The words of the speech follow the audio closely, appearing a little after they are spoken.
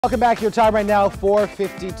Welcome back. Your time right now,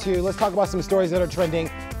 4:52. Let's talk about some stories that are trending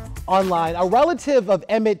online. A relative of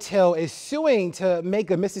Emmett Till is suing to make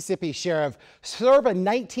a Mississippi sheriff serve a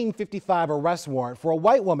 1955 arrest warrant for a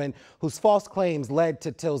white woman whose false claims led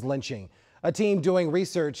to Till's lynching. A team doing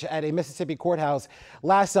research at a Mississippi courthouse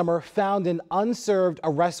last summer found an unserved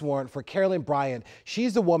arrest warrant for Carolyn Bryant.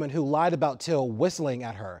 She's the woman who lied about Till whistling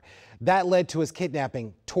at her. That led to his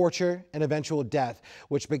kidnapping, torture, and eventual death,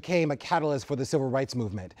 which became a catalyst for the civil rights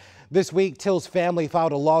movement. This week, Till's family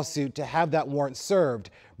filed a lawsuit to have that warrant served.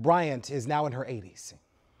 Bryant is now in her 80s.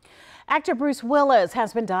 Actor Bruce Willis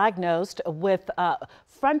has been diagnosed with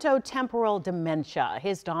frontotemporal dementia.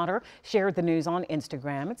 His daughter shared the news on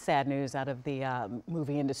Instagram. It's sad news out of the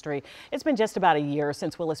movie industry. It's been just about a year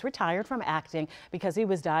since Willis retired from acting because he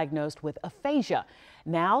was diagnosed with aphasia.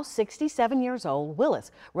 Now 67 years old, Willis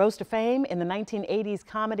rose to fame in the 1980s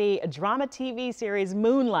comedy drama TV series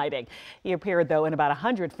Moonlighting. He appeared, though, in about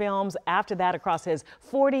 100 films after that across his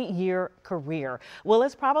 40-year career.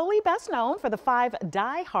 Willis probably best known for the 5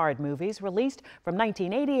 Die Hard movies released from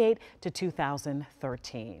 1988 to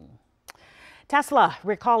 2013. Tesla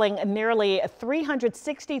recalling nearly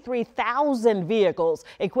 363,000 vehicles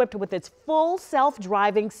equipped with its full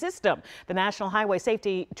self-driving system. The National Highway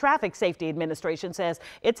Traffic Safety Administration says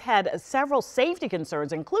it's had several safety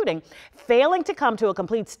concerns, including failing to come to a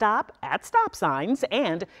complete stop at stop signs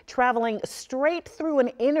and traveling straight through an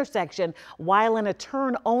intersection while in a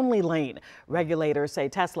turn-only lane. Regulators say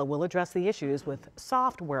Tesla will address the issues with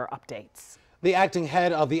software updates. The acting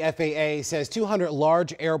head of the FAA says 200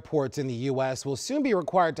 large airports in the U.S. will soon be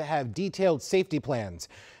required to have detailed safety plans.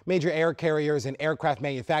 Major air carriers and aircraft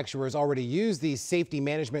manufacturers already use these safety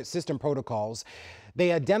management system protocols.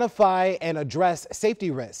 They identify and address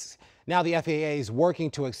safety risks. Now the FAA is working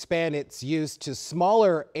to expand its use to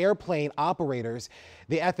smaller airplane operators.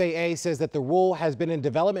 The FAA says that the rule has been in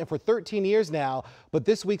development for 13 years now, but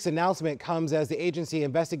this week's announcement comes as the agency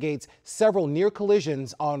investigates several near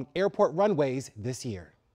collisions on airport runways this year.